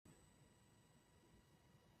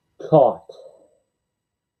Caught.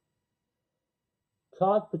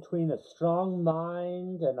 Caught between a strong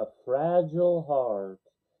mind and a fragile heart.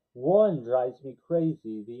 One drives me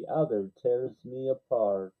crazy, the other tears me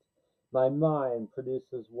apart. My mind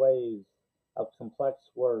produces waves of complex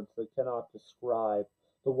words that cannot describe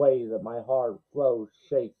the way that my heart flows,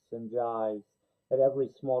 shakes, and jives at every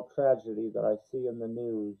small tragedy that I see in the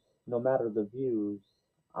news. No matter the views,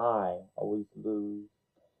 I always lose.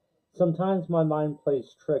 Sometimes my mind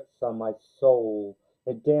plays tricks on my soul.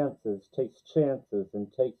 It dances, takes chances,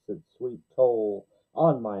 and takes its sweet toll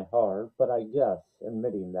on my heart, but I guess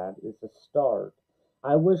admitting that is a start.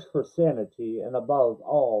 I wish for sanity and above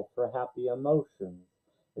all for happy emotions.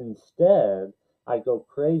 Instead, I go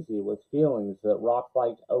crazy with feelings that rock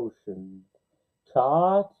like oceans.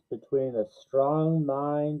 Caught between a strong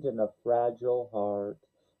mind and a fragile heart.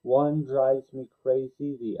 One drives me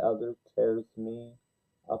crazy, the other tears me